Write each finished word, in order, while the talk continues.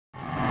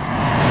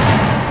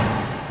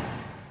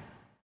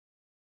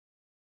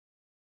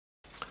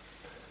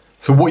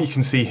So what you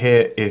can see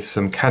here is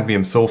some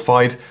cadmium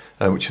sulfide,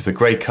 which is a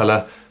grey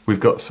colour. We've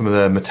got some of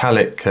the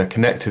metallic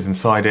connectors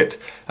inside it,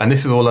 and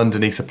this is all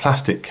underneath a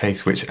plastic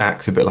case which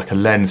acts a bit like a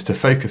lens to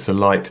focus the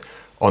light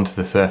onto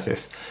the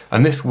surface.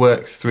 And this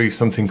works through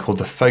something called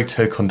the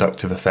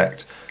photoconductive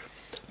effect.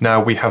 Now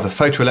we have the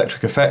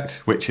photoelectric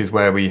effect, which is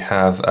where we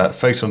have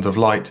photons of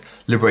light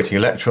liberating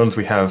electrons.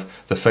 We have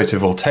the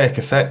photovoltaic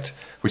effect,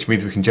 which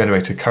means we can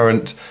generate a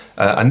current.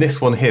 And this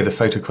one here, the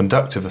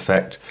photoconductive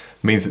effect,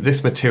 means that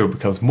this material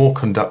becomes more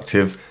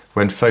conductive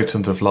when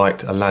photons of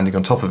light are landing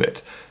on top of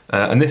it.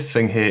 And this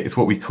thing here is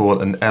what we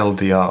call an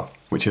LDR,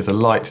 which is a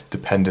light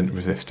dependent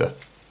resistor.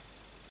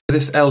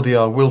 This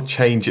LDR will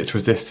change its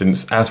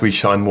resistance as we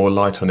shine more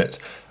light on it.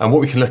 And what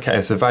we can look at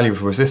is the value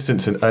of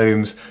resistance in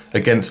ohms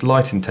against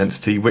light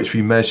intensity, which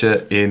we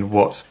measure in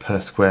watts per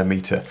square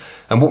metre.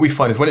 And what we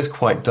find is when it's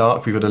quite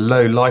dark, we've got a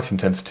low light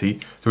intensity,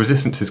 the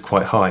resistance is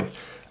quite high.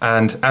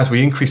 And as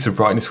we increase the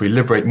brightness, we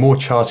liberate more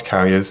charge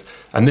carriers,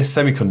 and this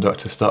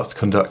semiconductor starts to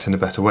conduct in a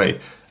better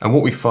way. And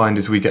what we find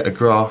is we get a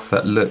graph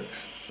that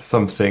looks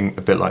something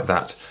a bit like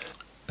that.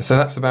 So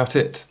that's about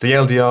it. The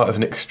LDR is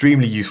an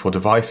extremely useful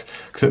device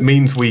because it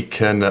means we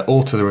can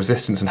alter the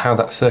resistance and how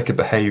that circuit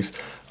behaves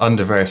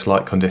under various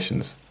light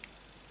conditions.